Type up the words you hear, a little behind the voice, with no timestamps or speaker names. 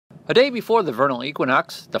A day before the vernal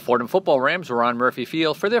equinox, the Fordham football Rams were on Murphy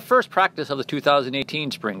Field for their first practice of the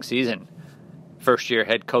 2018 spring season. First-year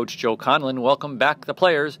head coach Joe Conlin welcomed back the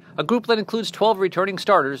players, a group that includes 12 returning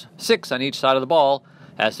starters, 6 on each side of the ball,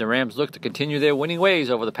 as the Rams look to continue their winning ways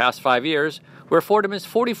over the past 5 years, where Fordham is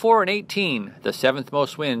 44-18, the 7th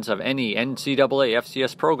most wins of any NCAA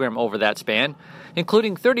FCS program over that span,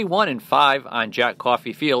 including 31-5 on Jack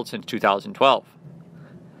Coffey Field since 2012.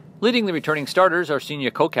 Leading the returning starters are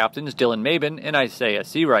senior co-captains Dylan Mabin and Isaiah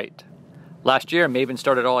Seawright. Last year, Mabin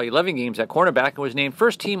started all 11 games at cornerback and was named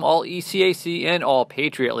first-team All-ECAC and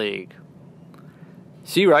All-Patriot League.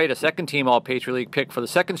 Seawright, a second-team All-Patriot League pick for the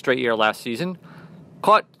second straight year last season,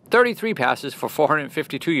 caught 33 passes for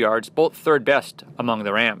 452 yards, both third best among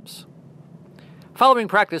the Rams. Following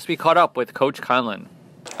practice, we caught up with Coach Conlin.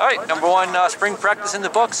 All right, number one spring practice in the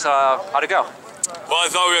books. How'd it go? Well, I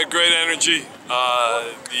thought we had great energy.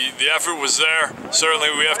 The effort was there. Certainly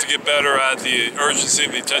we have to get better at the urgency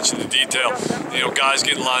and the attention to detail. You know, guys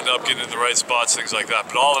getting lined up, getting in the right spots, things like that.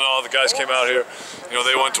 But all in all, the guys came out here, you know,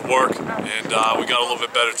 they went to work, and we got a little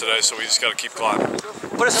bit better today, so we just got to keep climbing.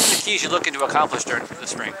 What are some of the keys you're looking to accomplish during the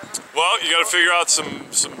spring? Well, you got to figure out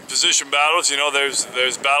some position battles. You know,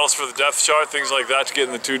 there's battles for the depth chart, things like that, to get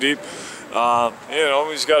in the too deep. You know,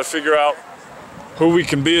 we just got to figure out who we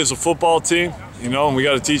can be as a football team. You know, and we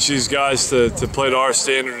got to teach these guys to play to our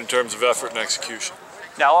standard in terms of effort and execution.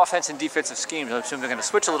 Now, offense and defensive schemes, I assume they're going to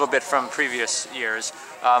switch a little bit from previous years.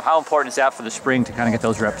 How important is that for the spring to kind of get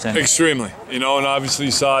those reps in? Extremely. You know, and obviously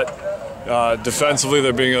you saw it defensively.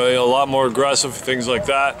 They're being a lot more aggressive, things like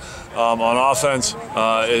that. On offense,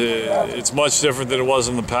 it's much different than it was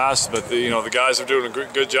in the past. But, you know, the guys are doing a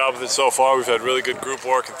good job with it so far. We've had really good group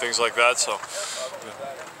work and things like that. So,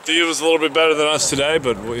 D was a little bit better than us today,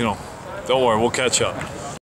 but, you know, don't worry, we'll catch up.